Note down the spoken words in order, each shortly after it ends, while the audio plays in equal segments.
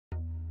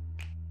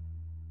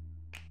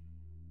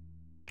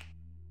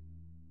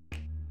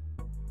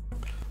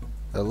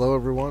Hello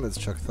everyone, it's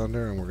Chuck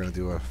Thunder, and we're going to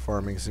do a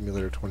Farming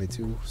Simulator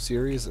 22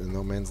 series in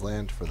No Man's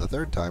Land. For the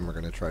third time, we're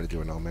going to try to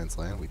do a No Man's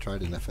Land. We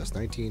tried in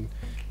FS19,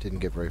 didn't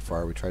get very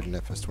far. We tried in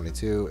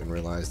FS22 and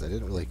realized I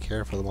didn't really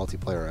care for the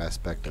multiplayer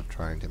aspect of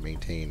trying to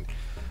maintain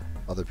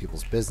other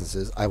people's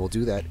businesses. I will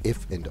do that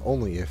if and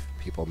only if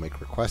people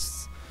make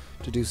requests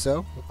to do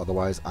so.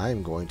 Otherwise,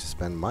 I'm going to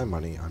spend my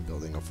money on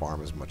building a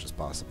farm as much as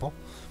possible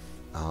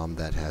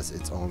that has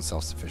its own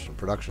self-sufficient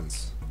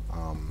productions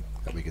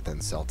that we could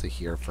then sell to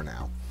here for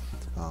now.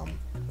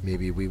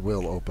 Maybe we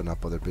will open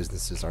up other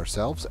businesses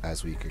ourselves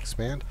as we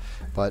expand,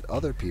 but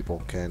other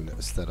people can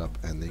set up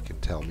and they can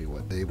tell me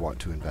what they want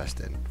to invest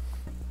in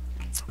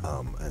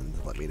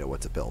and let me know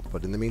what to build.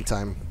 But in the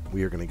meantime,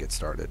 we are going to get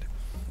started.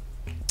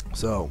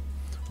 So,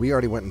 we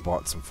already went and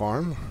bought some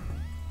farm.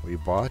 We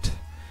bought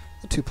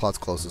the 2 plots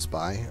closest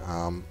by.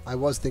 I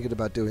was thinking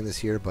about doing this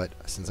here, but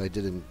since I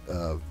did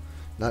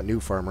not new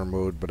farmer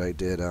mode, but I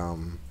did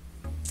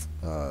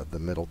the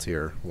middle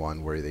tier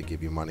one where they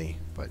give you money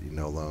but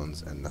no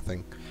loans and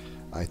nothing.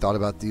 I thought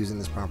about using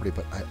this property,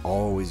 but I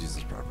always use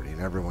this property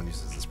and everyone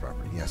uses this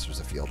property. Yes,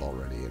 there's a field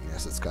already, and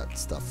yes, it's got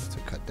stuff to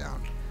cut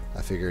down.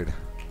 I figured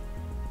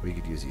we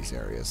could use these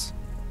areas.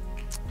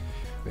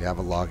 We have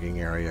a logging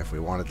area if we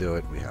want to do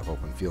it. We have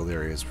open field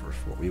areas for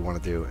what we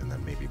want to do, and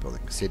then maybe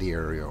building a city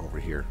area over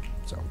here.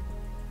 So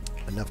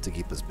enough to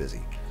keep us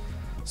busy.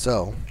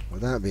 So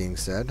with that being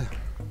said,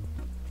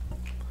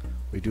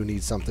 we do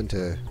need something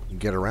to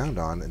get around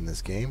on in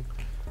this game.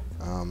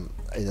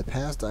 In the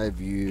past, I've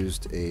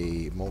used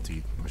a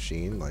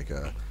multi-machine, like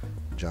a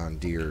John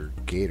Deere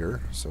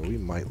Gator, so we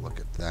might look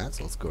at that.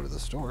 So let's go to the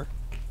store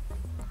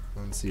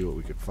and see what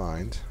we could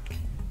find.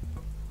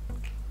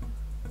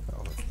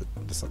 Oh,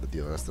 that's not the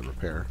dealer, that's the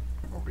repair.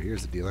 Over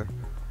here's the dealer.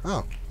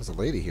 Oh, there's a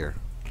lady here.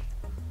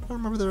 I don't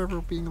remember there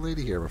ever being a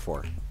lady here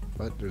before,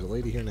 but there's a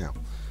lady here now.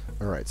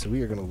 Alright, so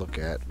we are going to look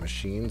at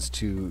machines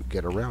to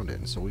get around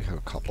in. So we have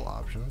a couple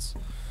options.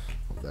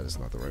 Hope that is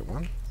not the right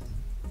one.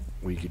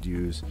 We could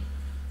use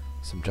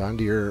some John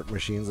Deere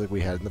machines like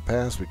we had in the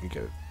past. We can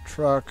get a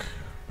truck.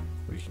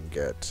 We can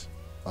get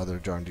other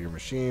John Deere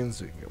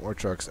machines. We can get more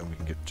trucks. And we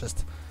can get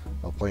just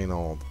a plain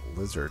old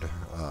Lizard.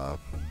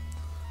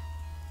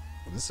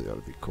 This ought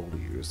to be cool to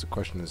use. The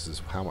question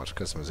is how much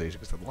customization,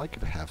 because I'd like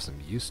it to have some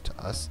use to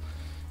us.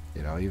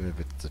 You know, even if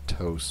it's to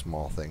tow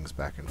small things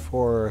back and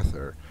forth,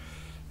 or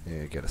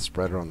you get a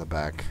spreader on the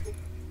back.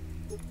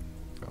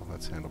 Oh,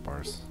 that's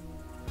handlebars.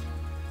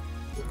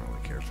 I don't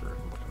really care for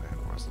looking at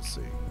handlebars. Let's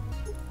see.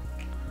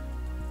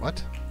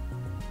 What?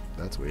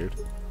 That's weird.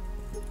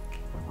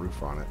 A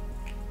roof on it.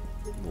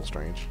 A little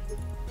strange.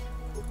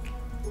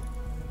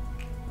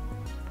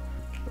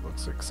 It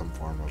looks like some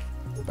form of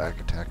back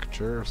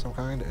architecture of some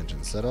kind.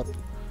 Engine setup.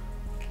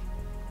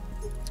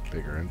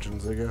 Bigger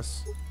engines, I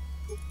guess.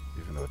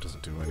 Even though it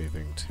doesn't do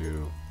anything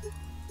to...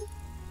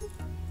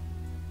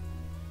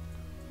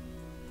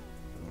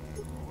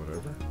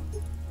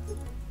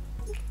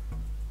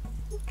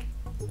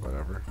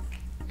 Whatever.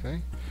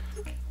 Okay.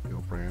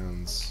 Wheel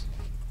brands.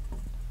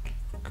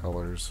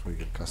 Colors. We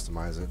could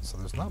customize it. So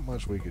there's not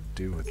much we could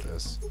do with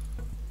this.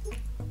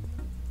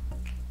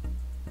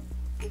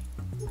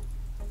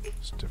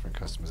 Just different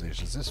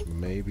customizations. This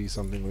may be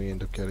something we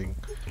end up getting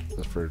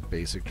just for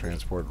basic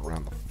transport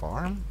around the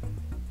farm.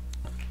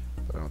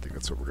 But I don't think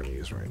that's what we're going to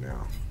use right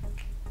now.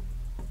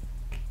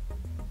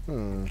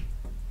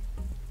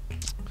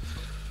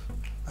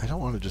 I don't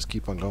want to just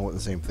keep on going with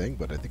the same thing,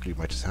 but I think we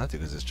might just have to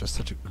because it's just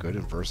such a good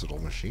and versatile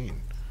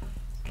machine.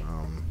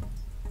 And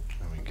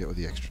we can get with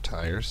the extra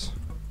tires.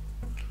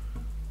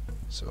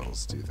 So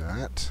let's do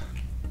that.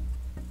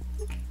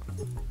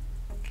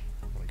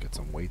 We'll get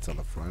some weights on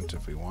the front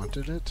if we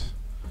wanted it.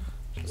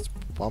 Just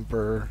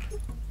bumper,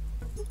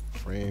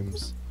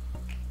 frames,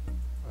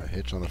 a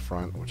hitch on the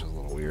front, which is a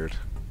little weird,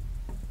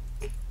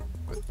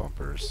 with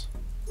bumpers,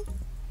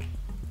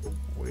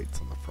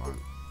 weights on the front.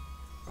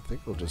 I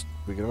think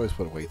we can always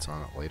put weights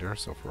on it later,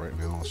 so for right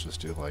now, let's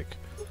just do like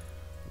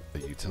a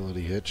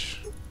utility hitch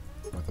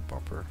with a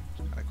bumper.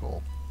 It's kind of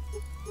cool.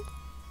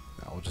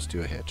 Now we'll just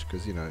do a hitch,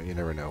 because you know, you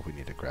never know if we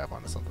need to grab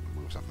onto something to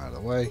move something out of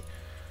the way.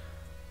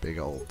 Big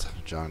old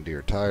John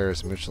Deere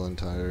tires, Michelin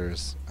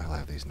tires. I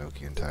have these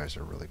Nokian tires,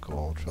 they're really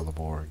cool.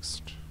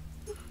 Trelleborgs.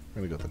 We're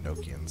gonna go with the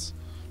Nokians.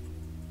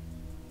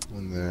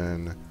 And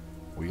then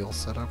wheel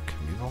setup,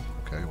 communal,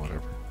 okay,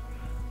 whatever.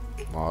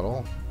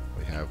 Model.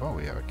 We have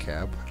a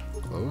cab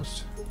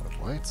closed with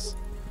lights,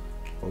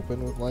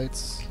 open with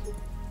lights.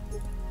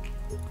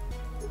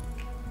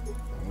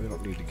 And we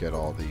don't need to get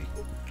all the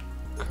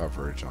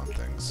coverage on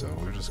things, so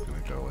we're just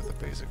going to go with a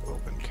basic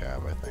open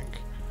cab, I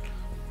think.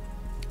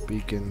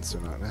 Beacons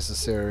are not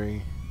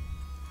necessary.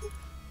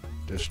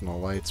 Additional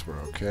lights were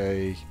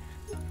okay.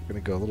 We're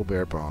going to go a little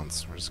bare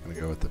bones. We're just going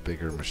to go with the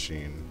bigger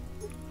machine,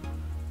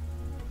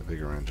 the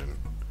bigger engine.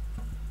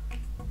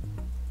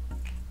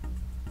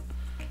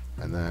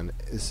 And then,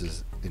 this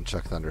is in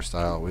Chuck Thunder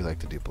style, we like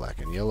to do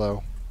black and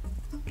yellow.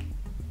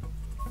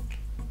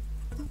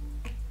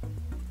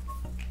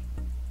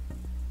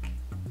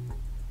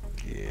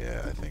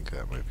 Yeah, I think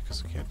that way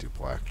because we can't do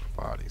black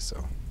body,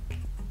 so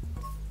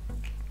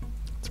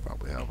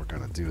probably how we're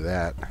gonna do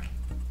that.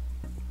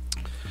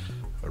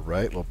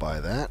 Alright, we'll buy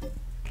that.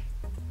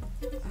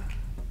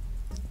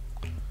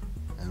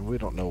 And we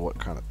don't know what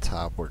kind of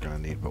top we're gonna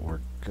need, but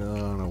we're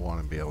gonna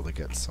want to be able to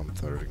get something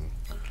to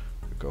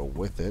go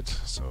with it.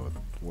 So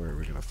where are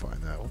we gonna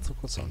find that? Let's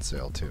look what's on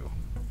sale too.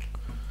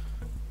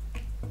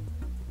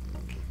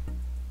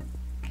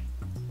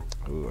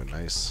 Ooh, a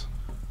nice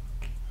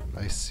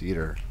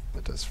seeder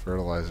that does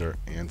fertilizer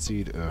and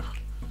seed. Ugh.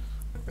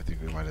 I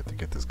think we might have to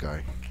get this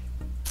guy.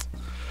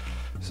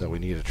 So we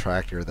need a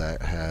tractor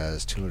that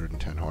has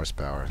 210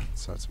 horsepower.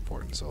 So that's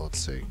important. So let's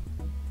see.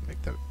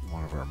 Make that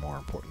one of our more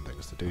important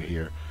things to do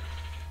here.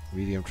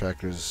 Medium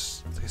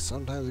tractors, they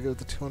sometimes go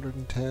to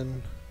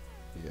 210.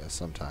 Yeah,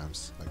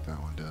 sometimes, like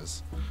that one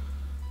does.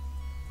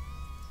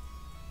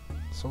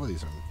 Some of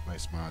these are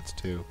nice mods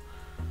too.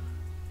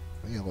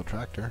 A yellow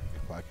tractor,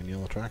 black and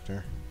yellow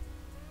tractor.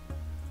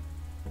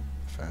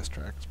 Fast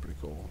track is pretty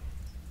cool.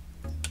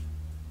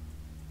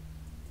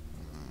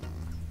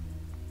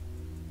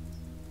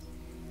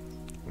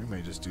 We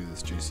may just do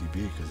this JCB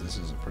because this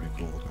is a pretty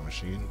cool looking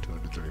machine.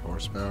 230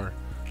 horsepower.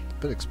 It's a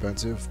bit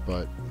expensive,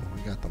 but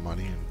we got the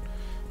money and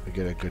we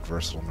get a good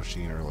versatile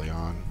machine early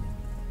on.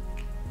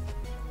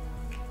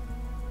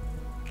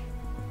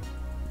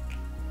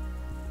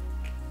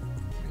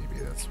 Maybe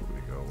that's what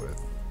we go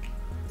with.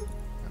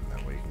 And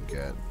then we can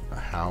get a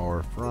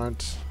Hauer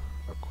front,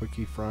 a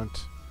Quickie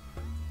front,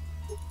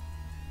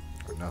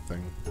 or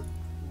nothing.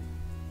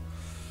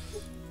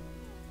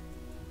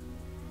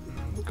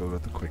 We'll go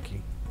with the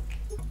Quickie.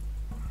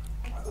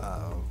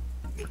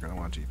 We're going to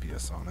want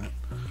GPS on it.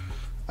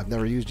 I've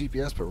never used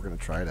GPS, but we're going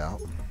to try it out.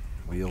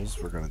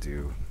 Wheels, we're going to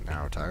do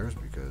narrow tires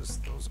because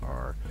those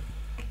are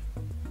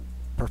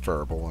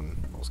preferable in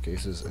most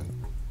cases.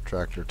 And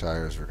tractor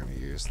tires, we're going to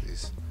use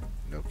these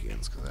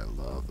Nokians because I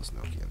love those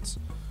Nokians.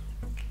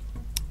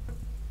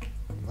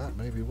 And that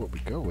may be what we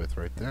go with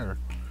right there.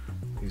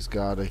 He's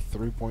got a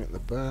 3-point in the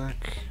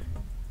back.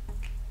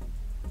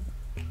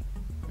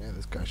 Yeah,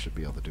 this guy should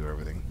be able to do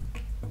everything.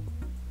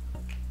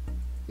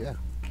 Yeah,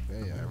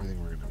 everything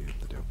we're going to need him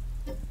to do.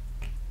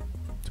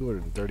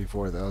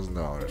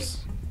 $234,000.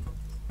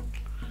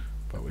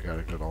 But we got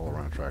a good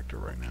all-around tractor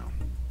right now.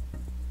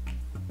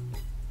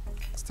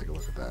 Let's take a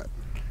look at that.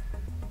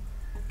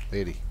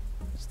 Lady,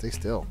 stay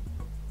still.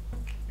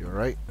 You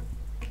alright?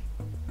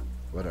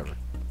 Whatever.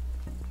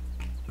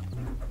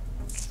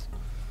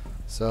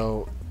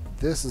 So,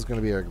 this is going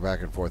to be our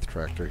back and forth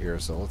tractor here,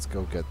 so let's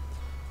go get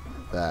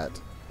that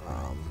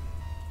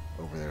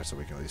over there so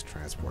we can at least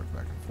transport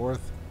back and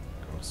forth.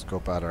 Go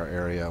scope out our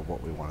area,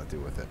 what we want to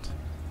do with it.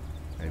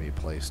 Maybe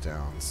place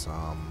down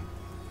some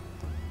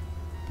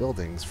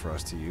buildings for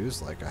us to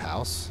use, like a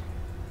house.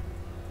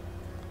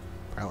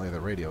 Apparently the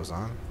radio's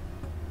on.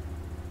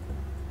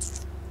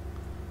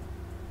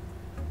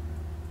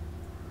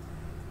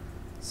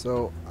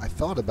 So I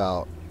thought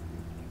about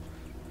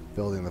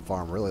building the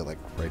farm really like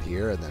right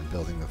here and then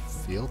building the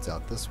fields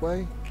out this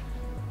way.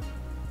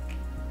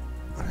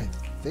 And I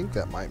think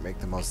that might make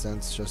the most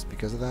sense just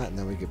because of that, and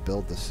then we could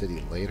build the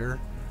city later,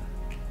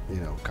 you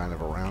know, kind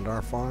of around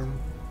our farm.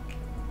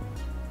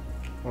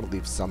 I want to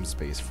leave some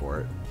space for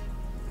it.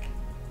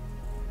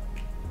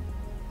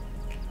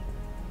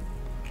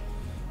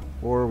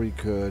 Or we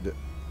could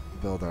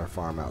build our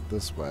farm out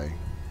this way.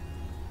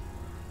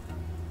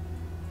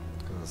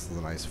 This is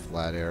a nice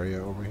flat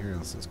area over here.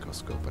 Let's just go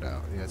scope it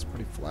out. Yeah, it's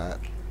pretty flat.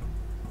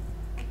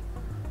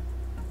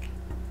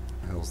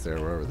 Hills there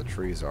wherever the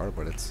trees are,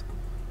 but it's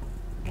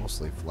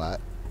mostly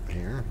flat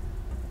here,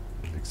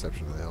 with the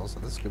exception of the hills. So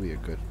this could be a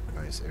good,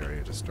 nice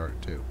area to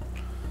start too.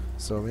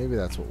 So maybe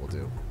that's what we'll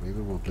do. Maybe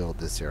we'll build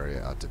this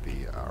area out to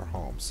be our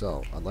home.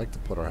 So I'd like to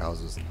put our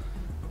houses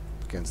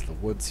against the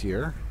woods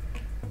here.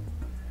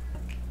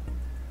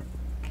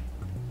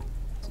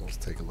 So let's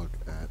take a look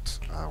at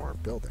our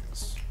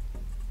buildings.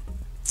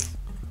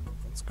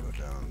 Let's go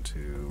down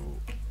to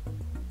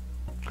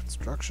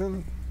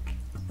construction.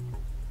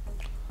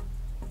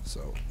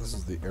 So this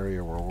is the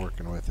area we're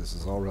working with. This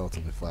is all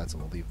relatively flat, so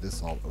we'll leave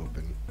this all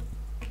open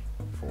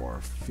for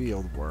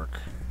field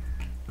work.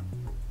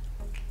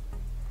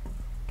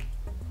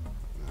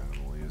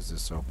 And we'll use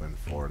this open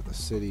for the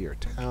city or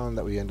town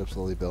that we end up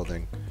slowly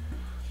building.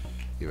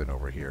 Even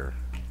over here,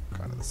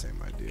 kind of the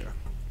same idea.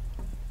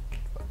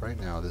 But right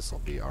now this will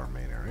be our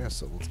main area,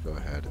 so let's go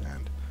ahead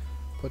and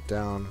put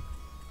down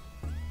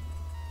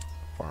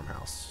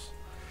farmhouse.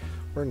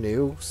 We're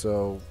new,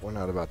 so we're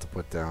not about to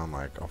put down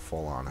like a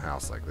full-on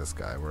house like this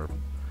guy. We're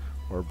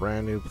a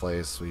brand new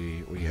place.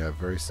 We have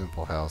very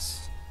simple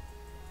house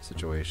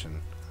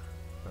situation,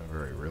 a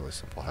very really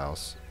simple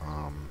house.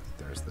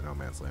 There's the No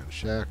Man's Land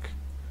shack,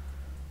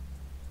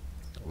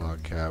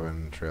 log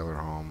cabin, trailer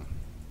home.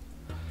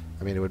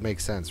 I mean, it would make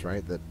sense,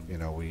 right, that, you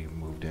know, we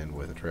moved in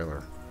with a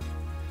trailer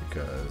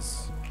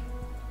because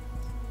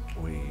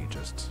we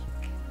just,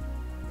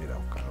 you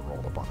know, kind of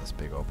rolled up on this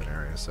big open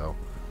area. So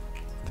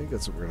I think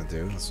that's what we're going to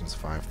do. This one's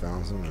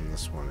 5,000 and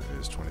this one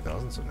is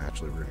 20,000, so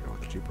naturally we're going to go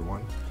with the cheaper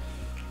one.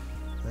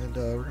 And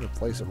we're going to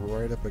place it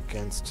right up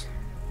against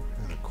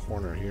in the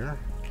corner here.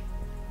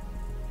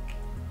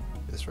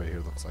 This right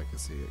here looks like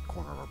it's the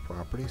corner of our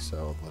property,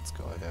 so let's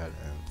go ahead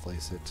and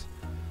place it.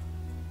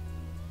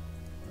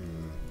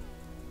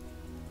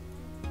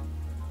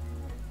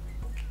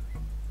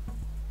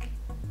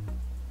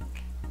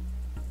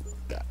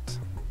 That.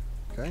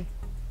 Okay.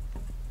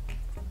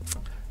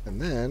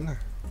 And then,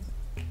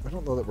 I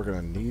don't know that we're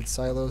going to need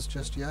silos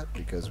just yet,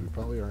 because we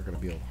probably aren't going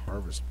to be able to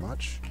harvest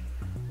much.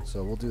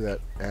 So we'll do that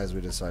as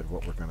we decide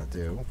what we're going to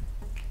do.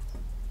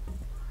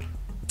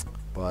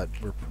 But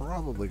we're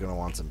probably going to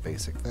want some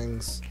basic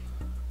things.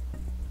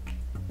 Do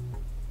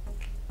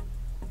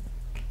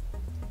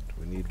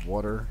we need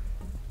water?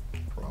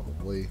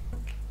 Probably.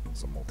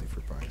 It's a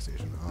multi-fruit buying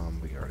station.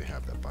 We already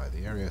have that by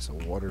the area, so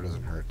water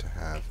doesn't hurt to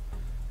have.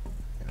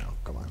 You know,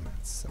 come on,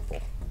 it's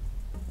simple.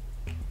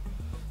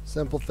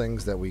 Simple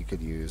things that we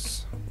could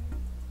use.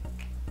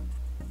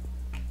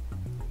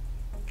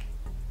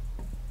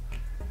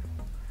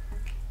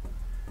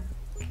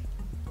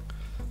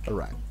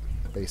 Alright,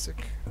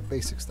 basic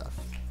stuff.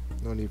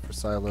 No need for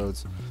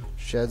silos.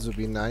 Sheds would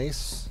be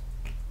nice.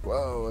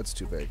 Whoa, that's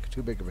too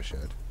big of a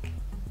shed.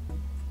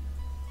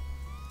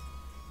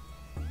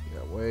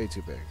 Yeah, way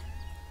too big.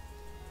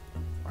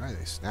 Why are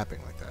they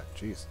snapping like that?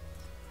 Jeez.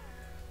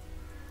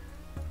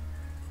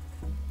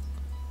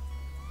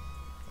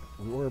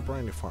 We're a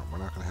brand new farm. We're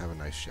not going to have a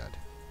nice shed.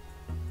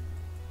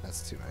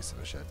 That's too nice of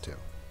a shed, too.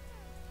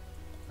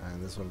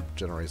 And this one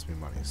generates me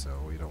money, so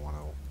we don't want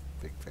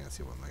a big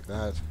fancy one like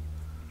that.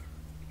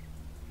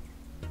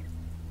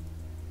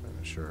 I'm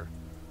not sure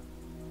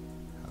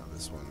how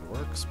this one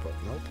works, but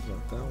nope,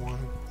 not that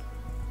one.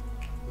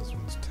 This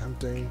one's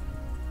tempting.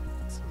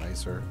 It's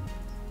nicer.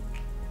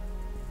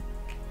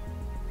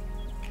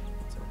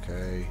 It's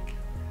okay. You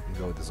can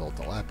go with this old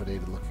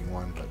dilapidated looking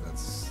one, but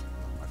that's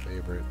not my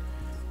favorite.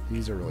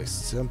 These are really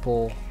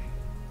simple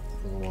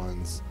little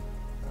ones.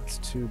 That's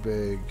too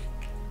big.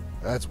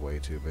 That's way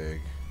too big.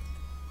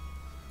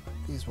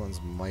 These ones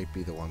might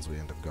be the ones we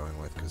end up going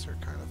with because they're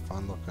kind of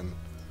fun looking.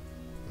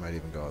 Might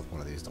even go with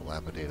one of these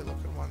dilapidated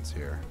looking ones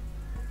here.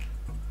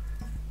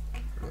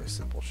 Really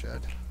simple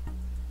shed.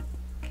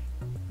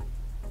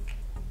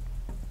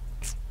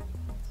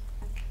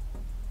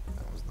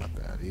 That was not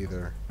bad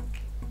either.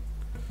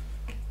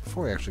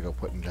 Before we actually go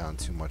putting down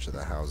too much of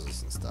the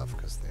houses and stuff,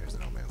 because there's the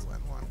No Man's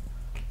Land one.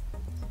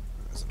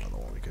 There's another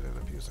one we could end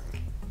up using.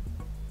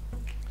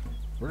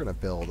 We're going to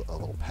build a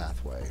little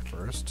pathway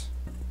first.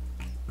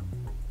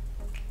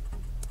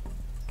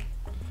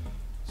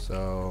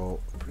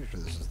 So, I'm pretty sure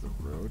this is the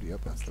road.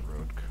 Yep, that's the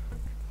road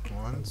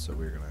one. So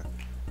we're going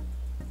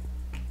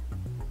to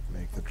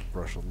make the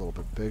brush a little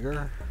bit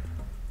bigger.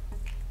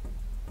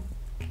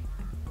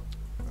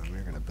 And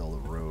we're going to build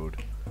a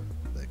road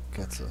that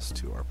gets us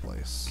to our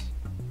place.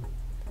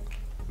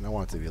 And I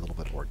want it to be a little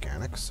bit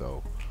organic,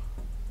 so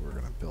we're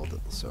going to build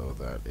it so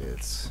that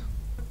it's,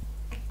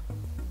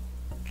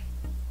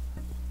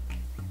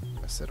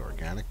 I said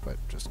organic, but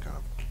just kind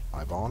of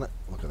eyeballing it.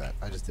 Look at that.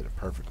 I just did it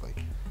perfectly.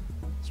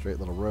 Straight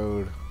little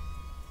road.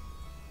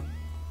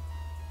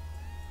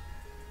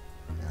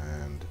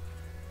 And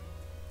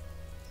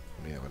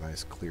we have a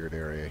nice cleared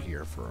area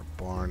here for a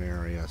barn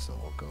area, so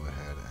we'll go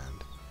ahead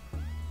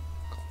and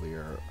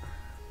clear.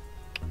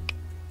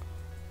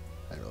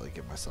 I didn't really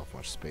give myself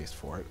much space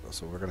for it,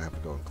 so we're going to have to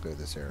go and clear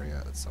this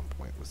area at some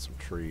point with some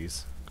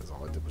trees, because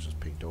all I did was just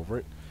paint over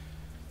it.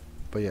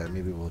 But yeah,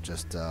 maybe we'll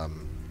just paint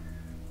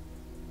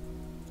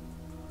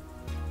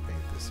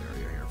this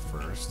area here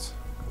first,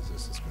 because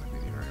this is going to be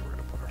the area we're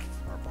going to put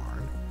our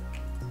barn.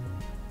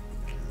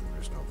 And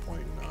there's no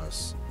point in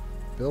us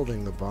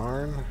building the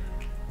barn,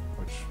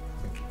 which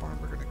I think the barn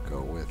we're going to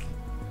go with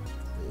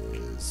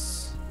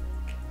is...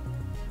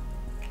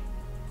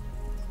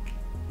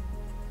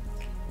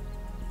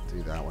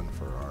 do that one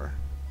for our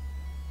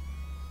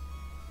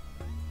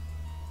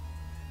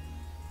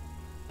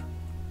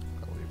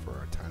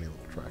tiny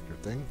little tractor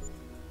thing.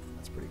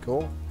 That's pretty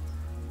cool.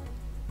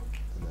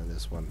 And then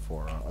this one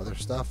for our other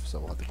stuff, so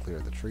we'll have to clear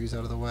the trees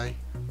out of the way.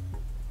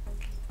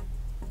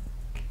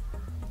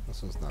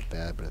 This one's not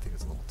bad, but I think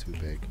it's a little too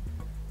big.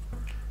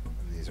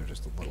 And these are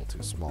just a little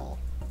too small.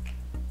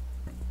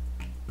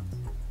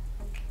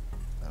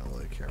 I don't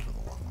really care for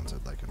the long ones.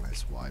 I'd like a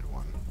nice wide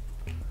one.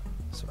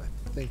 So I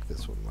think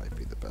this one might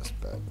be the best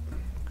bet,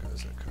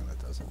 because it kind of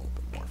does a little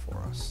bit more for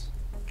us.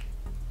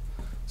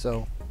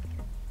 So,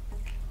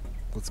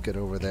 let's get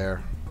over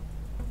there.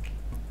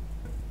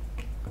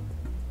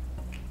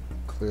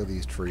 Clear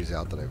these trees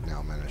out that I've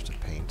now managed to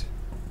paint.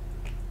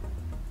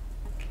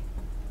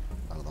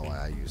 I don't know why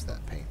I use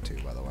that paint too,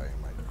 by the way.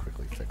 I might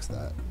quickly fix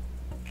that.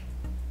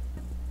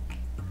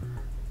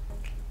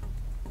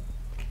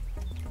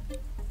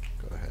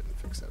 Go ahead and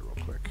fix that real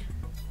quick.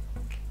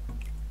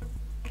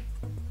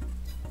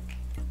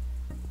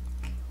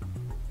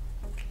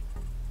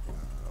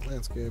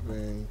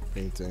 Landscaping,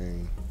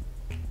 painting.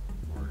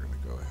 We're going to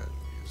go ahead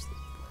and use the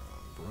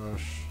brown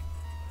brush.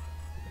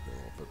 Make it a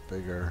little bit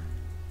bigger.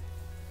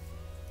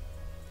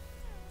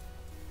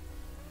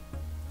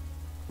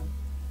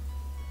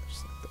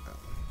 Just like that.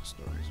 There's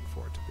no reason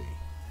for it to be.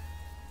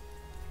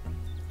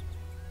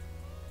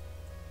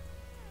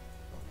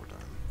 Oh, we're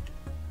done.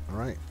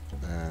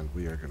 And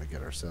we are going to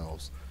get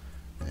ourselves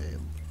a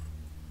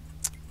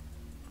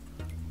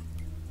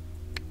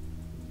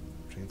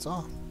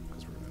chainsaw,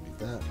 because we're going to need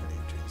that. Any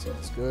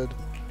chainsaw is good.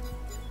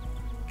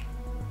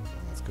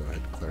 Let's go ahead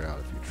and clear out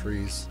a few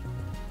trees.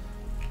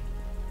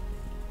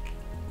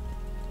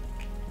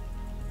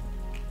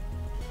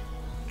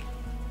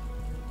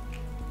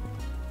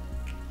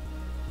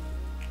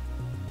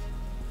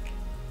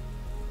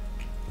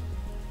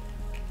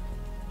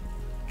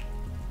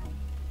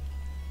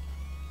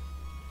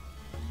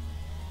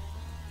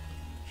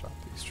 Chop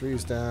these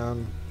trees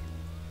down.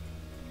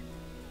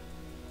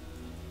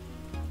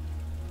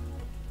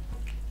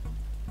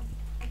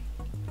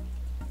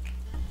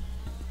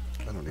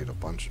 I don't need a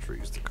bunch of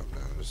trees to come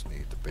down, I just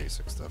need the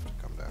basic stuff to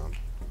come down.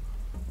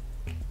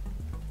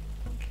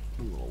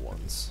 Two little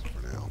ones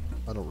for now.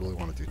 I don't really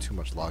want to do too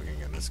much logging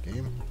in this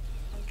game.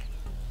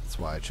 That's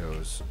why I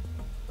chose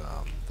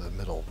the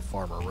middle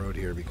farmer road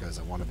here, because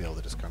I want to be able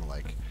to just kind of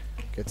like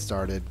get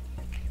started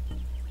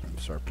and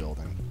start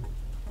building.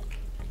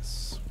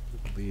 Guess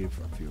we'll leave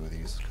a few of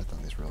these, cut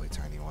down these really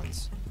tiny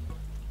ones.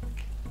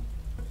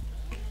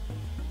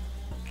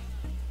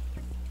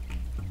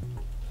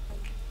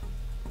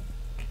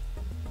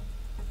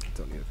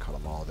 Don't need to cut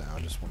them all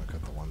down, just want to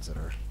cut the ones that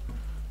are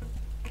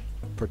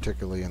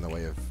particularly in the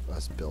way of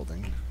us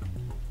building,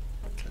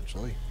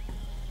 potentially.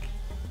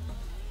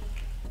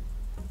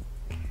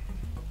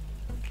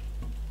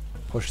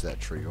 Push that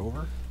tree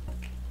over.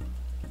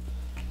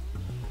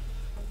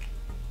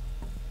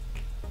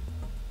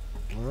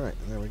 Alright,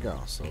 and there we go.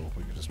 So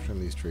we can just trim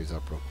these trees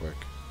up real quick.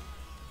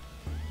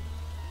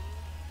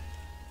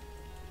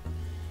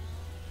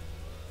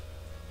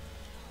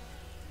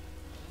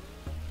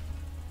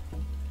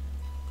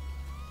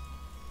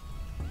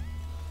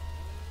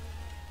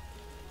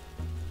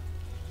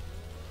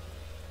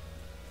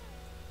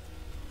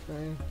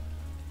 Okay.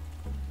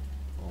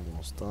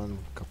 Almost done.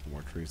 A couple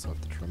more trees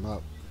left to trim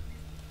up.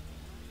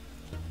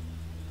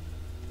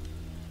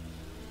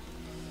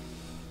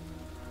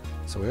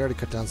 So we already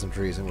cut down some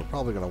trees, and we're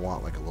probably going to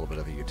want like a little bit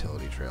of a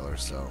utility trailer,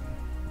 so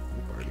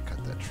we've already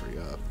cut that tree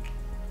up.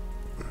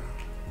 I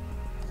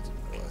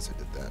didn't realize I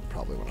did that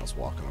probably when I was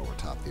walking over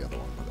top the other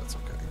one, but that's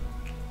okay.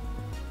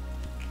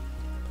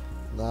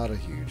 Not a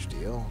huge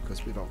deal,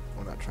 because we're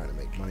not trying to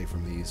make money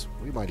from these.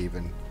 We might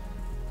even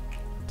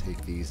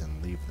take these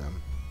and leave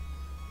them,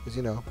 because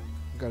you know,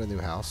 we've got a new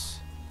house.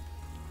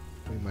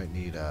 We might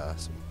need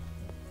some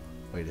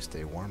way to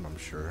stay warm, I'm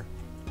sure.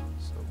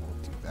 So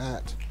we'll do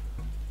that.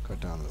 Cut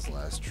down this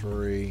last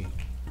tree.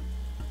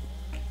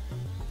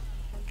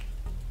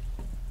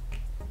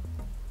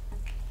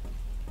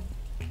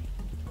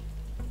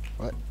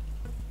 What?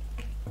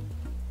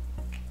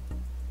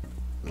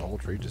 Did the whole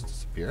tree just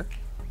disappear?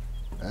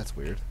 That's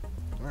weird.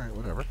 Alright,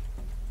 whatever.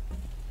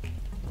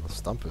 Well, the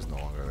stump is no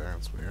longer there.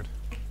 That's weird.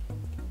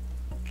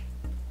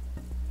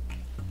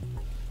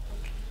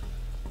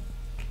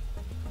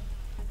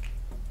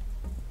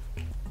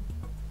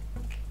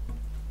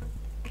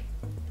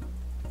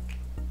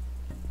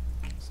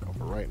 So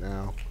for right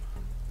now,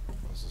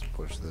 let's just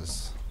push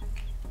this.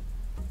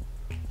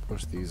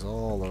 Push these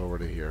all over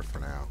to here for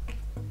now.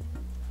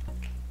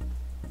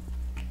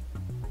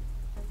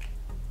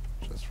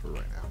 Just for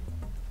right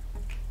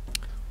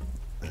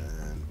now.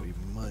 And we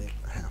might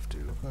have to.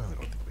 Well, I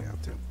don't think we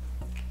have to.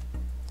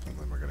 And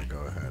then we're going to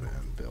go ahead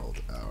and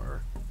build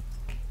our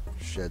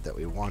shed that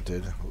we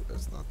wanted. Oh,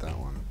 that's not that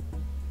one.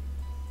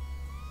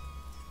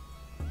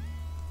 No,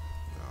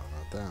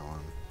 not that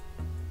one.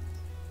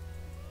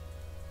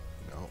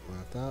 Nope,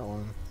 not that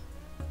one.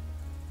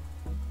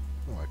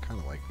 Oh, I kind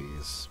of like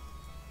these.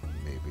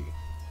 Maybe.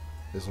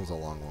 This one's a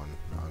long one.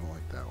 No, I don't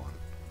like that one.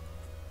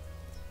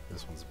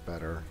 This one's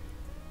better.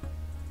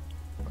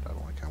 But I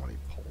don't like how many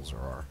poles there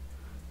are.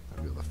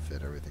 I'll be able to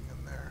fit everything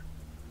in there.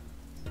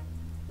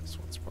 This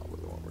one's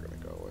probably the one we're going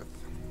to go with.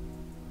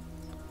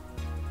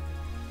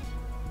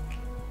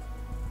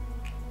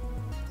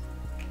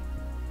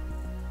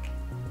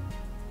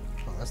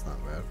 Oh, that's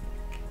not bad.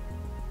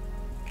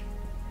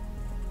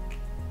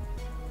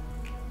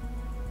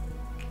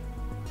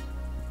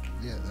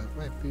 Yeah, that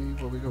might be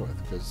what we go with,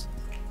 because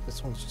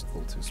this one's just a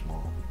little too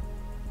small.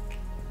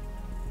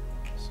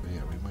 So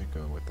yeah, we might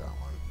go with that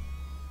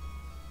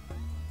one.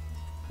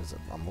 Because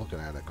I'm looking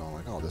at it going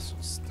like, oh,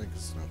 this thing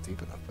is not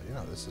deep enough, but you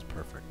know, this is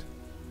perfect.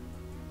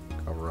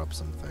 Cover up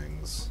some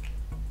things.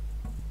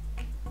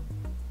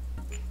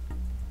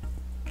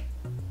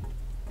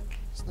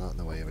 It's not in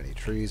the way of any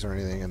trees or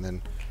anything, and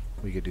then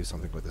we could do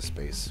something with the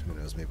space. Who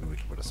knows, maybe we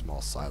could put a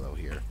small silo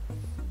here.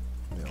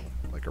 You know,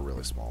 like a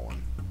really small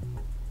one.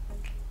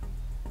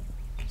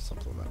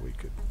 Something that we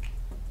could...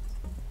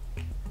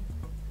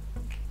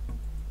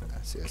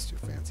 see, that's too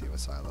fancy of a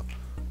silo.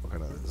 What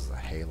kind of... this is a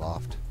hay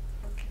loft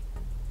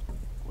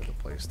with a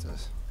place to...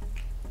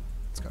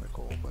 it's kind of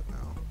cool, but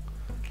no.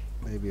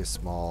 Maybe a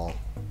small...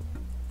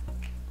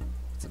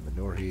 it's a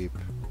manure heap.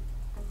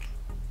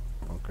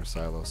 Bunker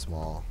silo,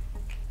 small.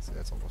 See,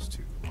 that's almost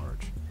too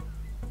large.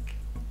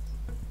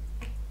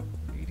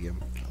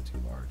 Medium, not too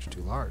large.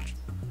 Too large.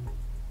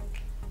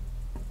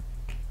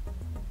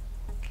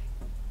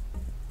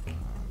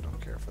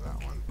 care for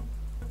that one.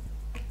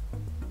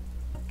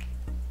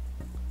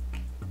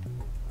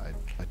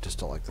 I just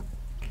don't like the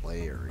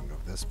layering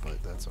of this,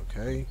 but that's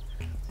okay.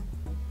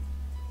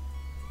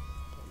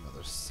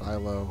 Another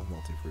silo,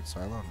 multi-fruit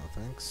silo, no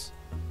thanks.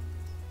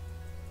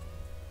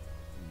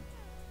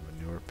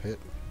 Manure pit,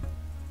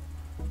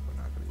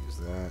 we're not going to use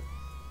that.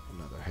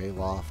 Another hay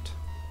loft.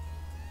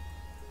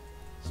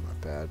 It's not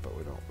bad, but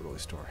we don't really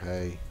store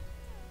hay.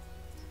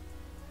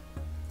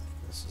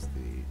 This is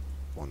the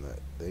one that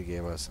they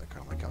gave us. I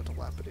kind of like how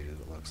dilapidated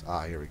it looks.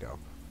 Ah, here we go.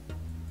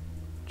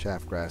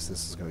 Chaff grass.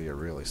 This is going to be a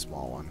really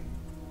small one.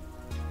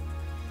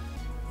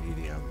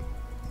 Medium.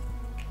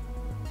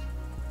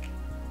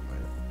 Might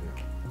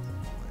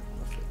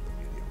fit the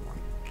medium one.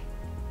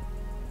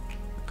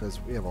 Because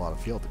we have a lot of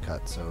field to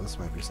cut, so this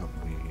might be something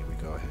we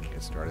go ahead and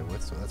get started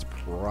with. So that's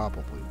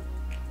probably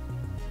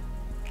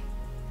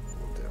what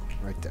we'll do.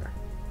 Right there.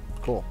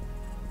 Cool.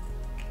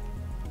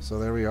 So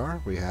there we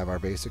are. We have our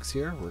basics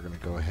here. We're going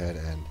to go ahead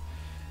and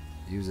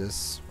use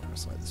this. We're going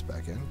to slide this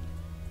back in.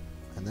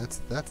 And that's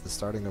the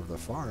starting of the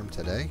farm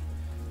today.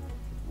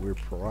 We're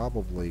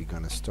probably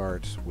going to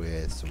start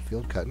with some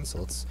field cutting. So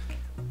let's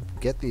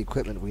get the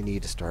equipment we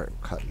need to start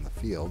cutting the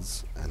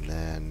fields. And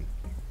then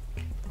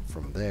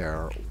from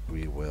there,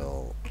 we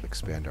will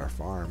expand our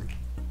farm.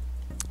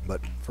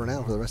 But for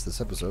now, for the rest of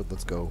this episode,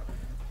 let's go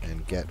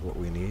and get what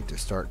we need to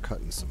start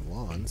cutting some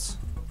lawns.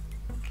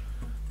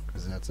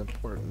 Because that's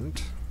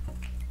important.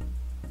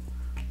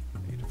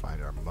 We need to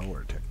find our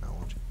mower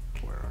technology.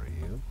 Where are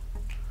you?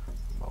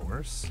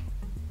 Mowers.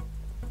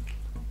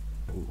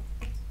 Ooh,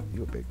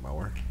 you a big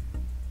mower.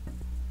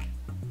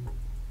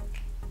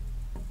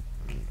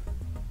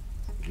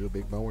 You a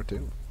big mower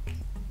too.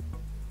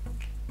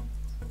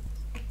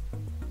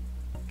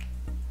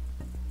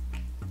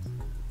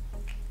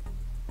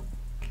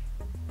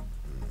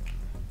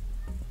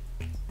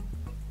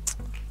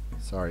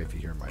 Sorry if you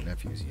hear my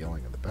nephews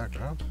yelling in the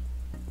background.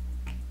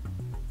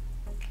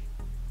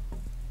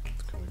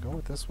 Can we go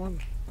with this one?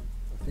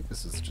 I think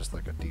this is just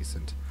like a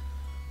decent...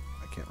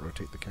 I can't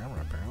rotate the camera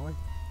apparently.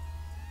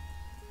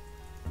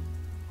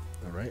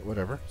 Alright,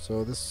 whatever.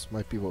 So this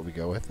might be what we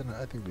go with, and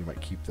I think we might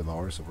keep the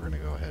mower, so we're going to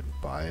go ahead and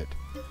buy it.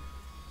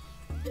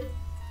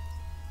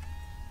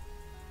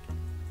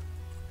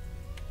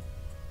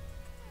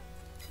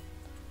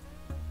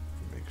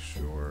 Make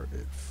sure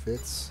it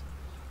fits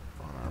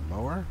on our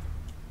mower,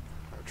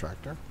 our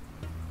tractor.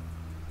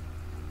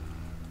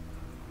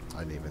 I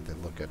didn't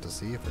even look at to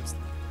see if it's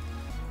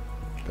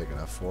big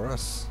enough for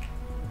us.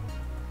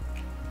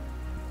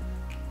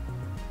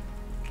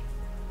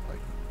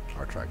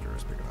 Our tractor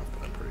is big enough,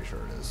 but I'm pretty sure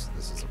it is.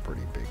 This is a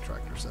pretty big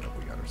tractor setup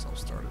we got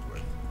ourselves started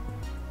with.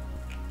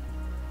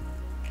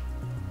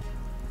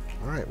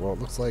 Alright, well it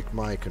looks like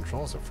my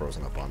controls have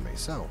frozen up on me.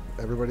 So,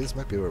 everybody, this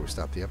might be where we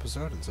stop the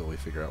episode until we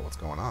figure out what's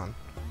going on.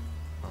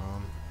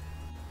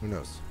 Who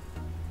knows?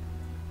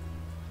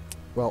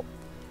 Well,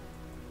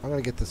 I'm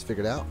going to get this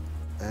figured out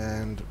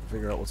and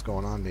figure out what's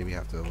going on. Maybe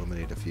have to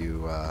eliminate a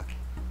few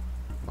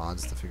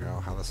mods to figure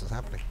out how this is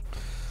happening.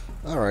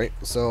 Alright,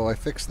 so I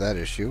fixed that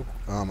issue.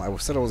 I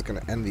said I was going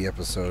to end the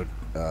episode.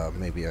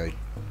 Maybe I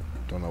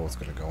don't know what's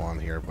going to go on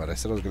here, but I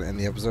said I was going to end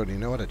the episode, and you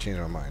know what? I changed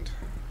my mind.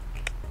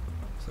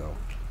 So,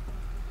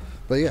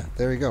 but yeah,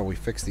 there we go. We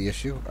fixed the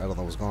issue. I don't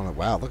know what's going on.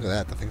 Wow, look at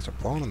that. The things are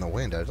blowing in the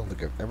wind. I don't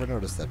think I've ever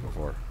noticed that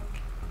before.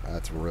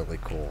 That's really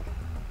cool.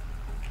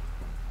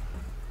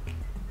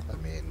 I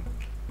mean,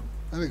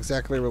 not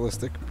exactly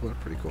realistic, but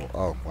pretty cool.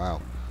 Oh, wow.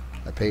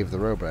 I paved the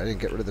road, but I didn't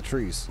get rid of the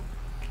trees.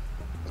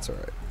 That's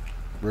alright.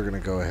 We're going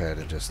to go ahead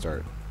and just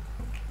start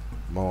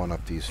mowing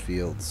up these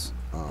fields.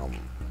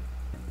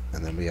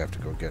 And then we have to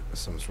go get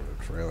some sort of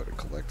trailer to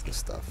collect this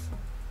stuff.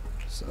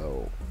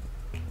 So,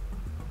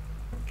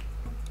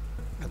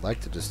 I'd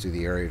like to just do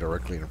the area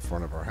directly in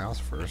front of our house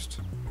first.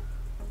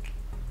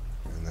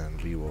 And then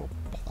we will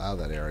plow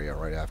that area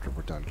right after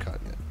we're done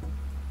cutting it.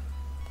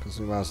 Because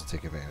we might as well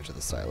take advantage of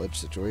the silage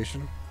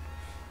situation.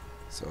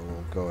 So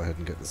we'll go ahead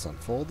and get this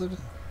unfolded.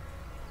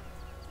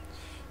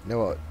 You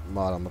know what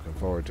mod I'm looking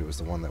forward to is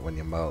the one that when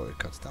you mow, it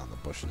cuts down the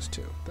bushes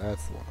too.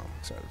 That's the one I'm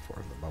excited for,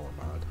 the mower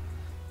mod.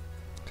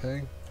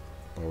 Okay,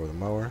 lower the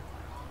mower,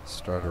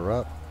 start her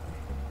up.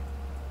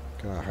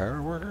 Can I hire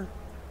a worker?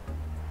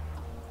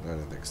 No, I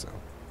didn't think so.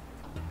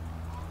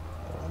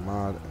 Lower the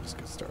mod and just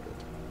get started.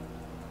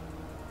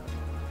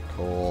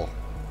 Cool.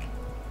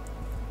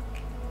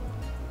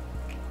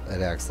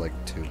 It acts like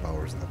two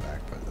mowers in the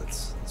back, but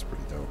that's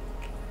pretty dope.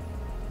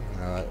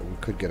 We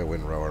could get a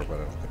windrower, but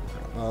I don't think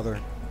we're gonna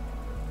bother.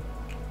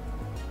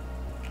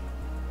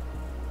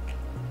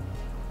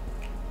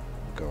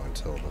 Go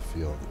until the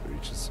field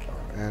reaches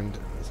our end,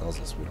 and it tells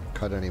us we don't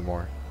cut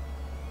anymore.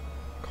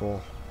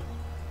 Cool.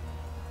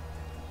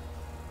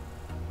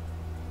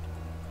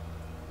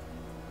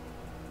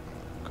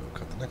 Go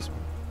cut the next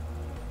one.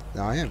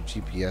 Now I have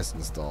GPS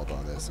installed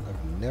on this, and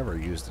I've never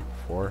used it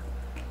before.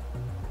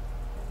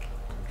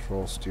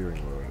 Control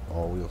steering mode,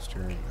 all-wheel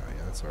steering. No,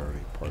 yeah, that's already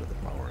part of the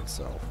mower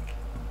itself,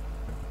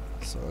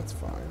 so that's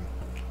fine.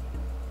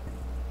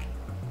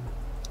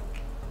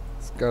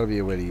 Let's There's got to be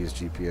a way to use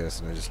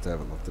GPS, and I just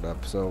haven't looked it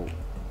up. So,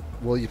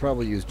 well, you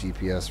probably use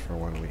GPS for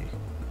when we.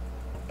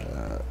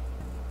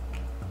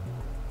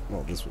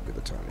 Well, this would be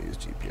the time to use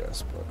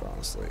GPS, but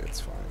honestly, it's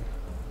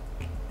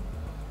fine.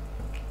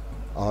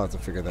 I'll have to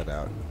figure that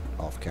out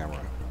off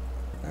camera,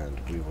 and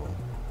we will.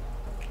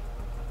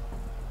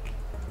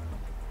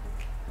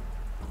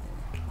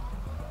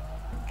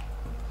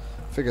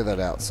 Figure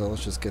that out. So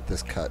let's just get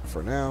this cut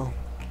for now.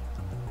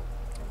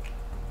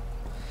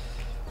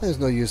 There's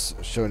no use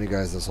showing you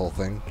guys this whole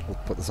thing. We'll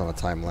put this on a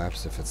time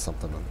lapse if it's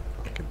something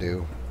I can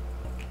do,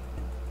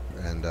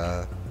 and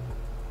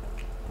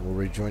we'll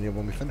rejoin you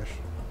when we finish.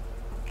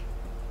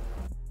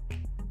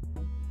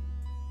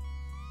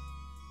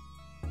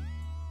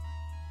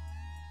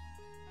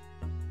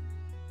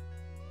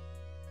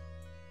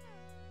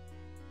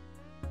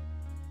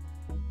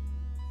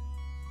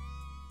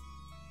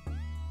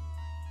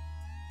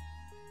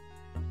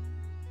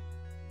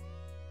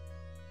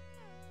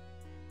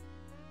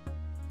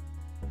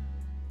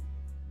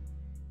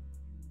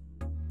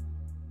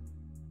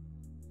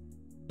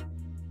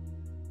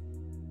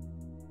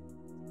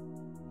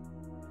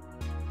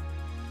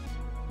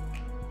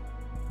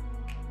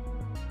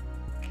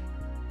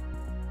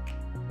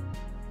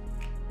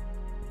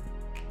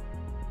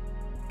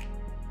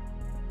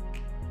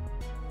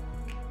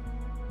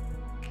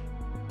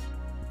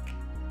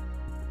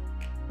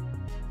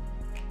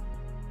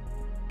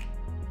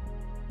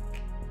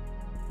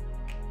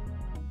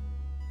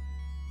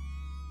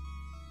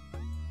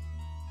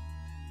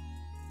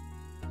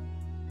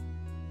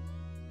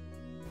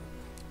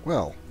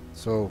 Well,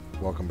 so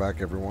welcome back,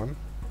 everyone.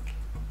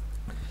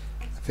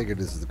 I figured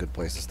this is a good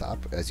place to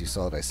stop. As you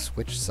saw, that I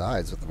switched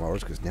sides with the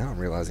mowers, because now I'm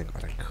realizing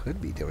what I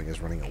could be doing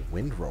is running a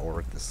windrower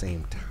at the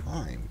same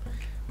time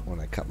when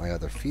I cut my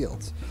other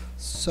fields.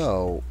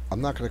 So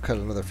I'm not going to cut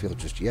another field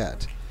just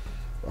yet.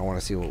 I want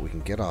to see what we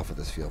can get off of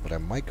this field, but I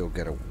might go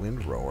get a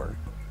windrower.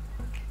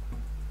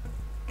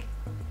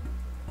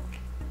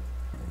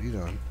 What are you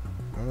doing?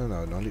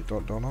 No,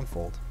 don't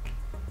unfold.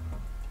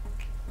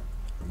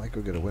 I might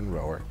go get a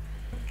windrower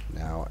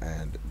now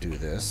and do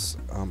this.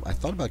 I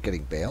thought about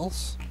getting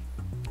bales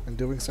and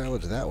doing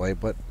silage that way,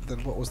 but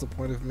then what was the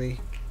point of me?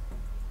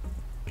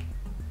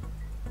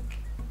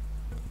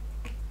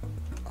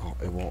 Oh,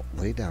 it won't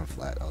lay down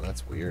flat. Oh,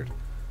 that's weird.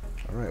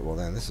 Alright, well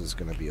then this is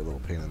going to be a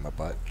little pain in my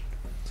butt.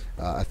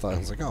 I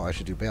was like, oh, I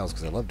should do bales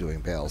because I love doing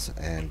bales,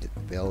 and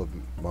bale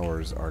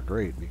mowers are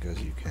great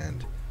because you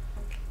can,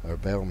 or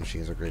bale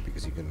machines are great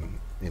because you can,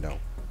 you know,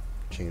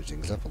 change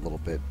things up a little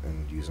bit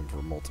and use them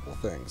for multiple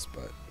things,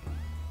 but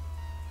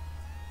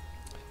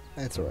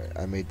that's alright.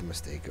 I made the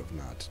mistake of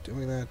not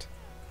doing that,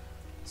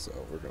 so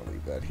we're going to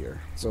leave that here.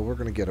 So we're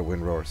going to get a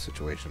windrower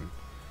situation,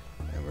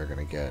 and we're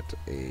going to get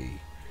a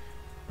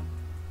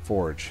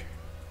forage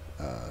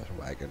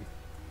wagon,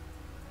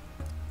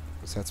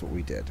 because that's what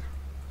we did.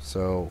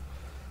 So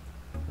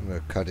I'm going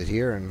to cut it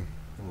here, and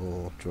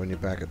we'll join you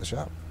back at the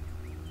shop.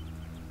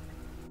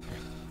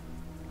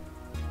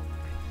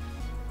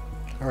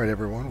 Alright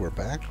everyone, we're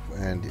back,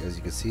 and as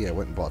you can see, I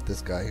went and bought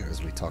this guy.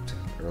 As we talked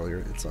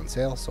earlier, it's on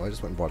sale, so I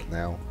just went and bought it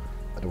now.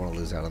 I don't want to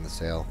lose out on the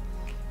sale,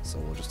 so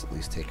we'll just at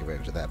least take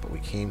advantage of that. But we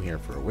came here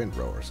for a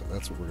windrower, so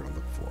that's what we're going to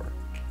look for.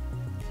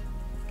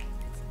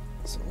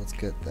 So let's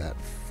get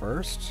that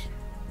first.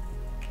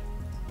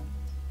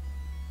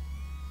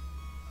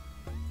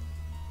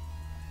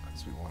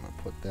 Because we want to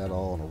put that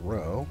all in a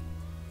row.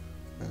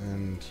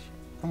 And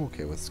I'm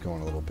okay with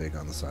going a little big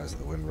on the size of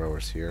the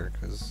windrowers here,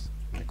 because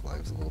make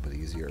lives a little bit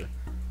easier.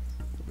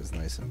 It was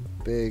nice and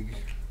big.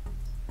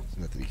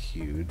 Doesn't have to be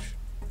huge.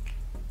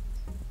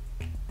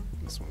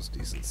 This one's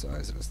decent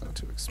size and it's not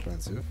too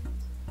expensive.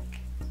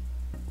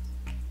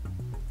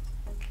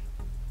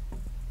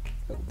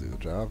 That'll do the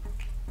job.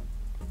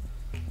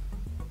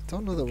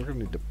 Don't know that we're going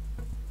to need to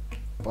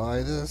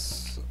buy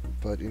this,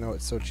 but you know,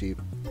 it's so cheap,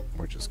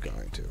 we're just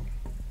going to.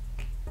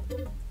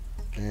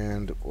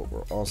 And what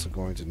we're also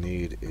going to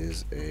need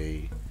is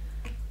a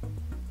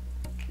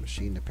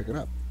machine to pick it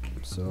up.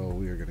 So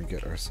we are going to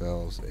get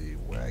ourselves a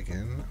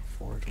wagon,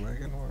 forage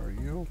wagon. Where are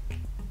you?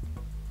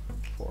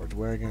 Forage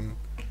wagon.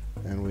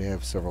 And we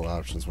have several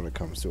options when it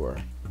comes to our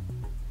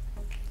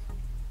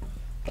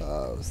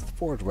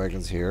forage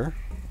wagons here.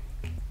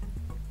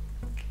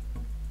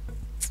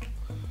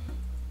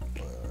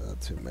 Not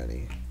too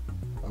many.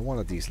 I want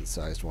a decent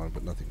sized one,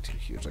 but nothing too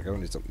huge. Like I don't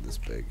need something this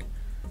big.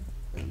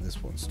 And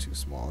this one's too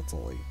small. It's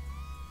only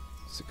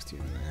 16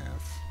 and a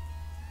half.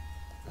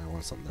 I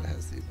want something that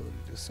has the ability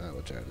to do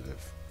silage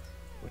additive,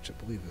 which I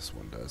believe this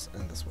one does,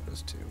 and this one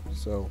does too.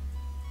 So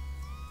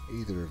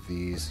either of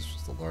these, this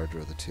was the larger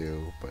of the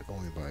two, but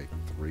only by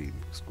 3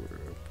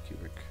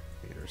 cubic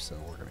meters, so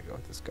we're going to go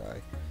with this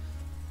guy.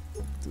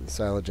 Do the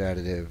silage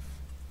additive,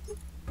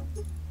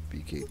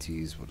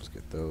 BKTs, we'll just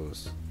get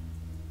those,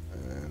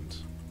 and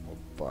we'll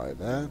buy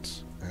that,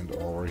 and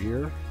while we're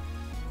here,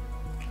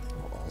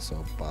 we'll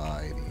also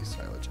buy the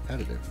silage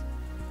additive.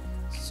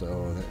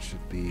 So that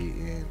should be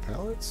in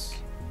pallets,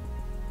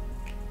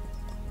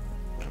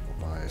 and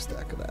we'll buy a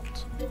stack of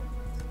that.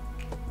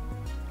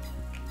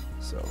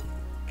 So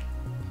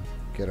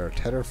get our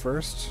tedder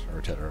first,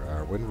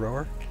 our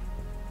windrower.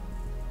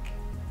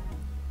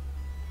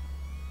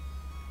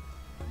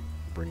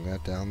 Bring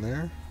that down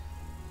there,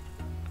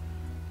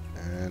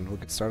 and we'll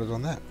get started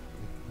on that.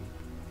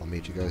 I'll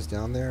meet you guys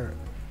down there,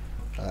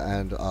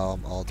 and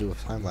I'll do a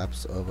time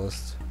lapse of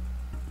us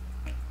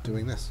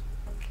doing this.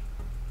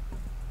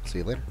 See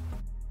you later.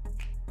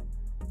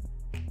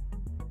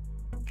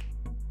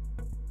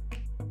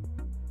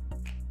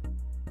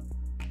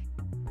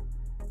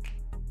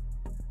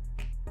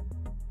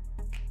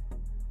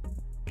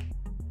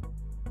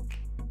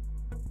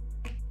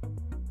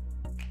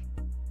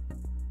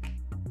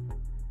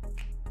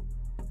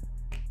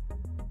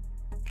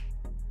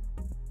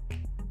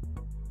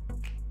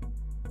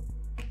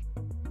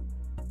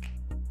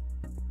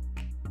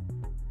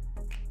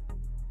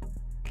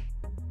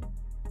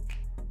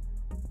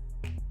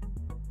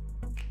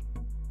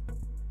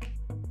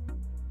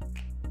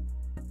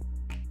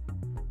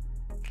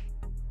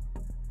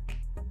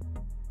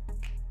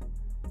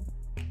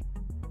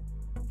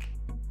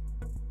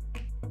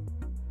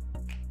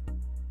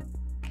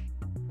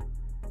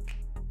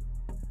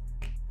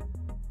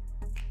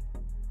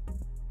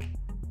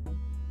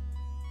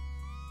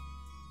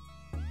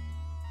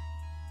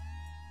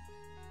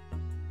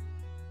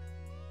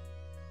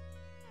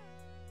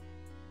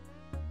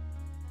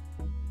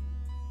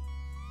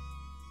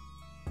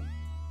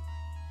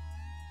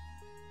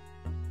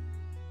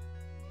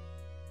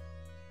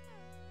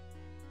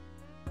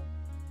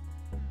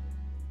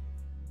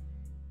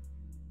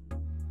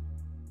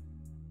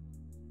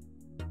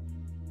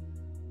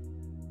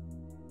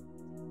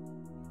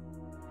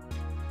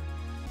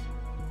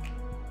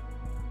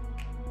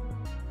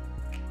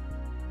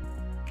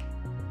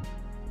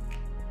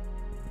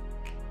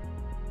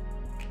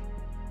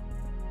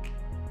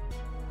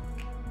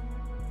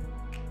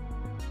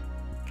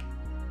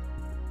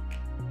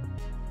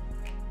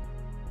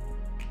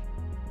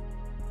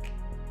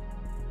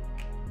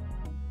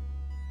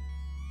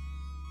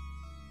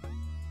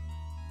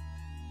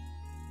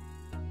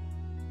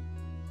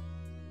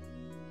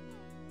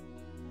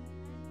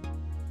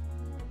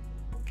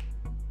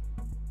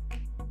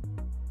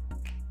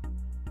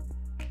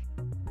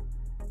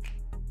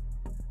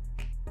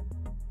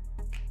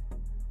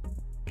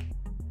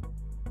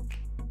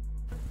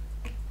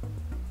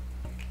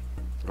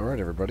 Alright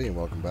everybody, and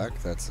welcome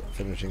back. That's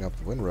finishing up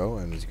the windrow,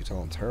 and as you can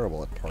tell I'm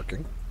terrible at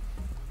parking.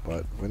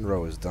 But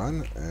windrow is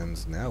done,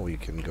 and now we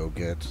can go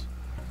get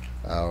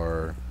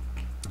our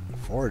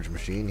forage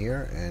machine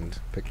here and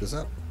pick this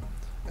up.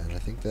 And I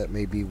think that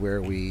may be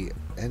where we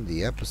end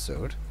the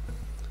episode,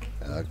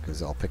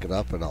 because I'll pick it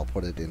up and I'll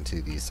put it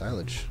into the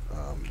silage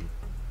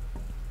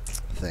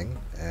thing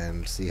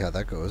and see how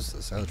that goes,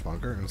 the silage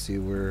bunker, and see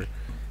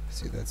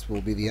that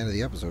will be the end of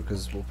the episode,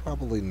 because we'll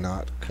probably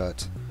not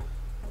cut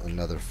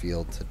another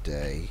field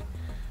today.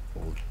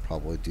 We'll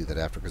probably do that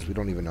after, because we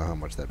don't even know how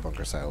much that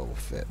bunker silo will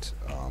fit.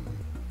 And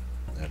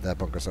if that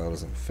bunker silo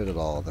doesn't fit at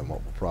all, then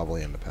what we'll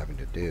probably end up having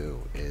to do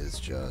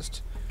is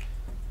just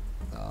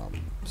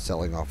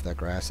selling off that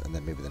grass, and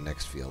then maybe the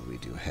next field we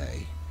do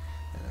hay.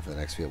 And if the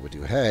next field we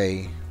do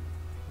hay,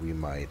 we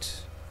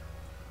might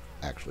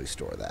actually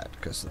store that,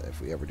 because if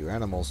we ever do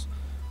animals,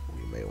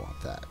 we may want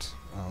that.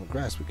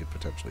 Grass we could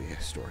potentially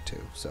store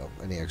too, so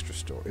any extra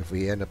store. If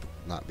we end up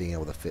not being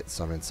able to fit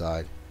some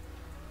inside,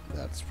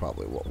 that's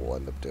probably what we'll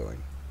end up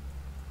doing.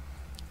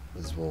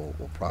 We'll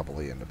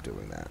probably end up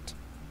doing that.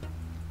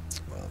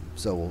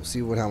 So we'll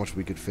see how much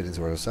we could fit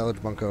into our silage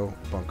bunker,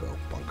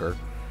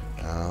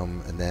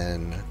 and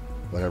then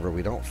whatever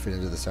we don't fit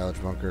into the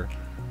silage bunker,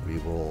 we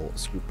will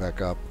scoop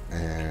back up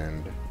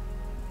and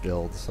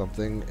build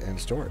something and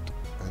store it.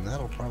 And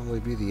that'll probably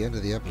be the end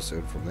of the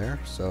episode from there.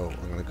 So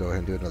I'm going to go ahead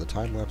and do another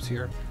time lapse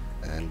here,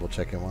 and we'll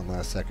check in one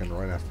last second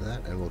right after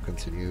that, and we'll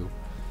continue.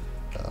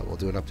 We'll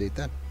do an update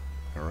then.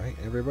 Alright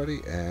everybody,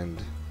 and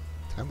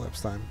time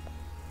lapse time.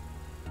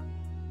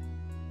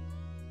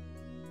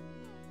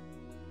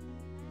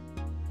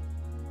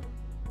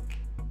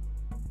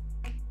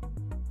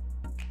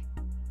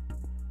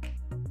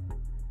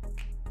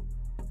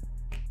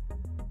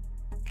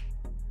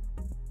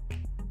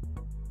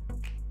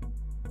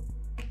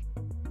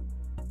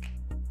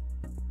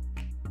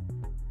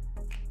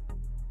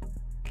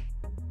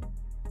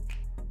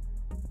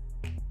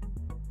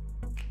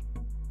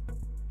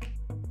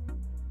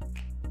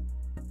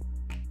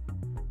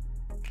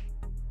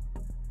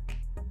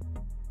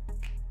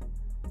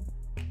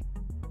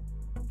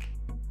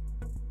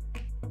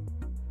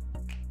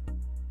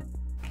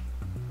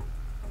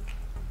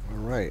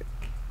 Alright,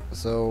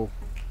 so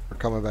we're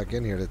coming back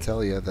in here to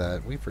tell you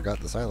that we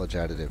forgot the silage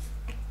additive.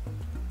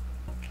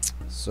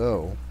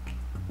 So,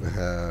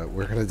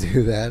 we're going to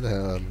do that.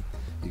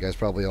 You guys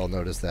probably all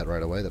noticed that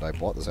right away, that I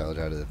bought the silage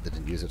additive,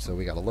 didn't use it, so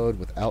we got a load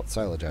without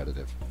silage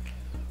additive.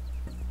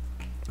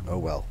 Oh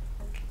well,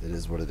 it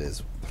is what it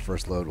is. The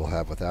first load we'll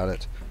have without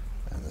it,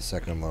 and the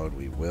second load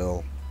we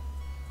will.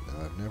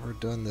 Now, I've never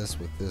done this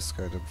with this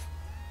kind of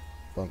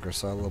bunker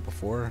silo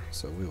before,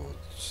 so we will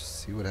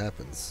see what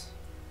happens.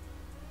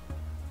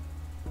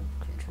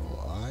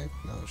 Control I?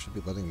 No, it should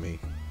be letting me.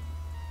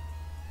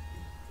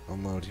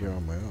 unload here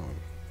on my own.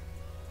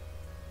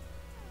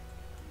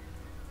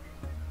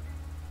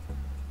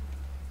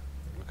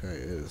 Okay,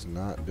 it is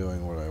not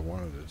doing what I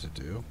wanted it to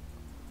do.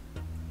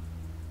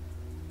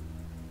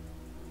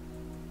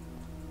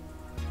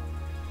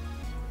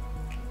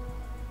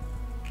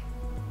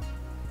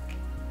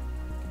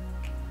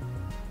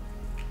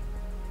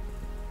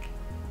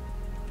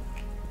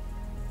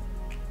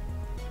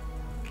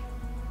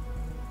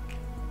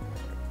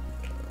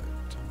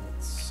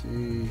 Let's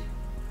see.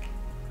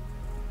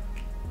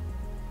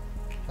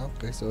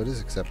 Okay, so it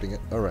is accepting it.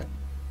 Alright.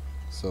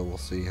 So we'll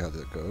see how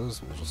that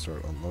goes. We'll just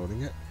start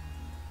unloading it.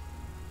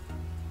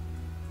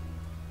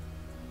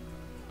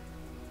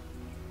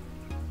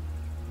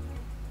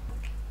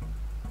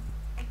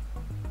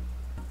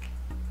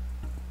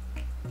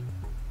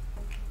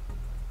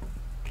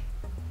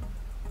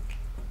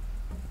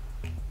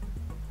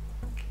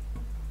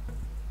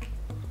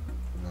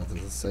 Now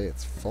does it say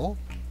it's full?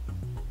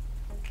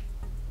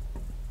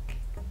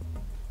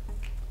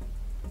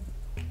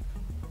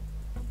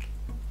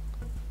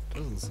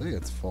 Doesn't say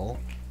it's full.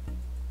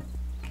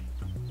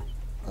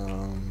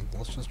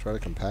 Let's just try to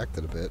compact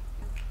it a bit,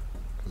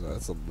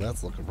 because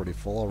that's looking pretty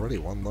full already.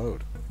 One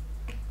load.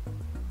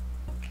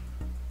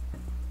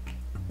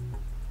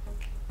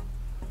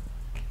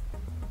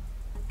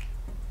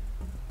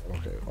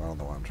 Okay, well, I don't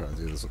know why I'm trying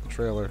to do this with the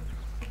trailer.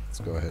 Let's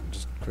go ahead and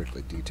just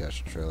quickly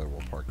detach the trailer. We'll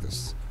park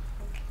this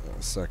in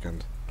a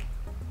second.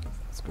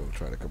 Let's go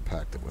try to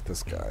compact it with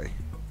this guy.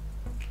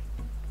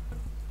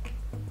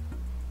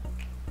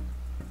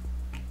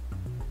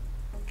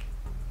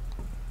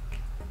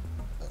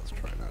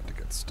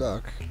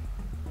 Stuck.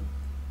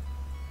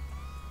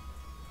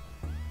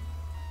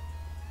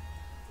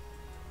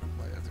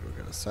 Might have to go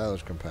get a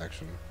silage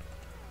compaction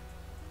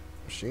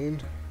machine.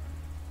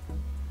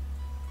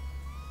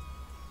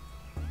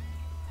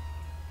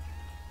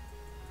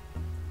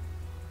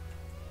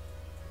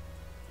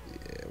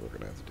 Yeah, we're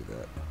gonna have to do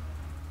that.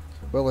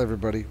 Well,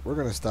 everybody, we're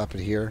gonna stop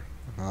it here,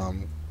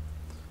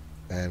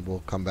 and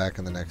we'll come back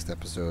in the next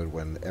episode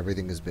when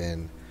everything has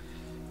been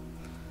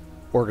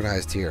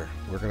organized here.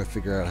 We're going to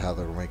figure out how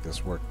to make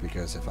this work,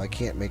 because if I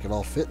can't make it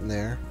all fit in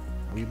there,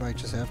 we might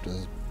just have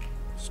to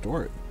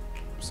store it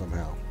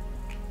somehow,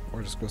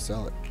 or just go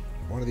sell it.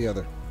 One or the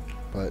other.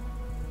 But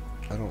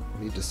I don't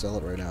need to sell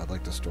it right now. I'd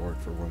like to store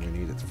it for when we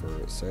need it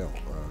for sale,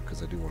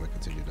 because I do want to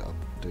continue to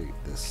update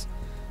this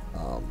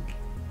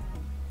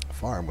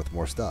farm with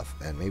more stuff,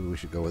 and maybe we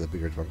should go with a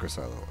bigger bunker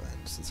silo.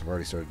 And since I've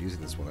already started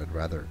using this one, I'd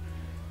rather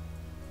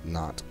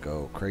not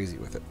go crazy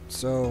with it.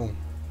 So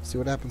see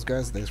what happens,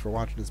 guys. Thanks for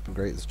watching. It's been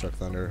great. This is Chuck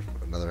Thunder.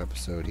 Another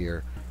episode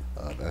here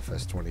of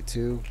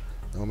FS22,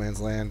 No Man's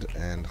Land,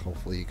 and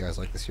hopefully you guys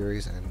like the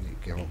series and you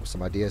get home with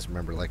some ideas.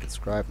 Remember to like and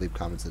subscribe. Leave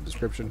comments in the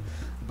description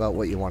about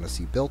what you want to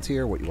see built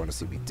here, what you want to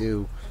see me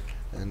do,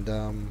 and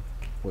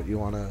what you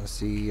want to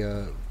see,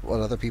 what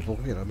other people,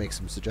 make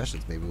some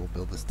suggestions. Maybe we'll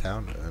build this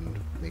town and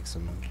make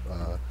some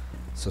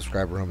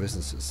subscriber-owned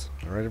businesses.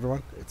 All right,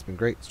 everyone. It's been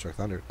great. It's Chuck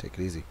Thunder. Take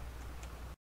it easy.